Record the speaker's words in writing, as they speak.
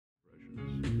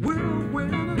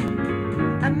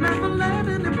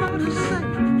to say,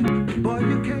 boy,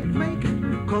 you can't make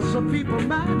it, 'cause some people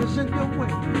mind is in your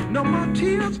way. No more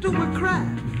tears do we cry,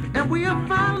 and we have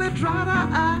finally dried our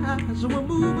eyes, so we're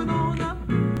moving on up.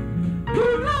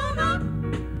 Moving on up.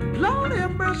 Lord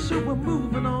have mercy, we're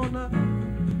moving on up.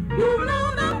 Moving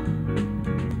on up.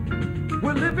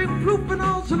 We're living proof in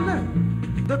all to learn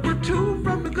that we're two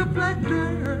from the good black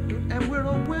dirt, and we're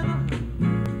a winner.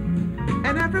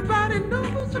 And everybody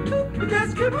knows the truth, but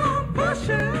just keep on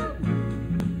pushing,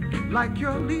 like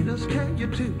your leaders tell you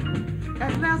to.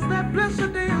 At last that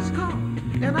blessed day has come,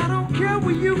 and I don't care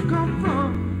where you come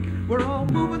from, we're all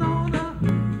moving on up.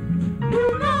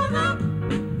 Moving on up.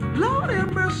 Lord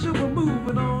have mercy, we're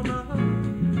moving on up.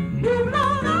 Moving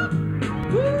on up.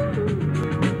 Woo.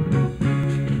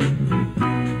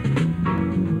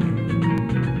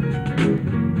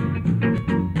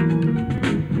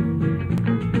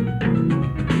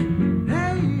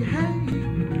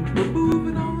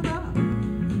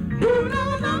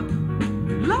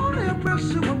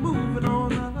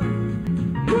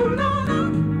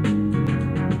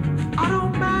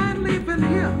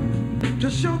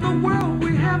 Show the world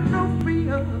we have no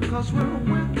fear, 'cause we're a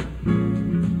winner.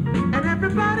 And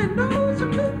everybody knows the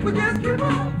truth, we just keep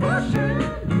on pushing,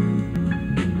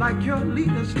 like your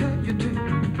leaders tell you to.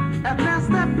 At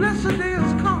last that blessed day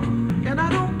has come, and I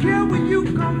don't care where you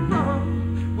come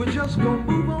from, we're just gonna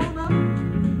move on up.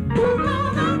 Moving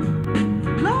on up.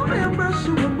 Lord have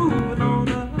mercy, we're moving on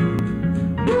up.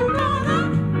 Moving on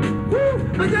up. Woo.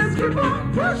 We just keep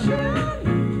on pushing.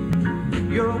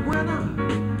 You're a winner.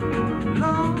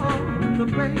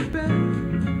 Lord, baby,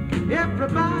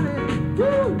 everybody,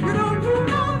 woo, get on,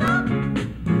 move on up.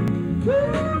 Woo,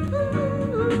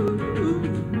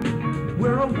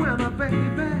 we're a winner,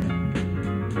 baby.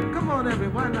 Come on,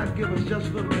 everyone, why not give us just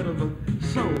a little bit of a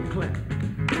soul clap?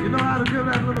 You know how to give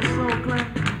that little soul clap?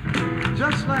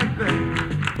 Just like that.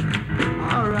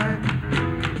 All right.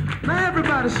 Now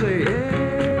everybody say,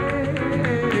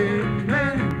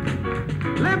 amen.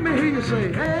 Let me hear you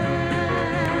say, amen.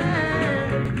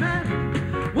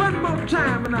 One more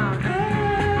time now. Amen.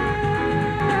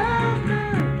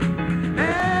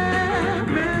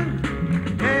 Amen.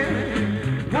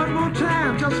 Amen. One more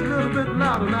time, just a little bit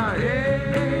louder now. Amen.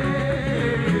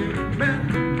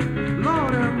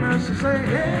 Lord have mercy, say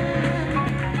amen.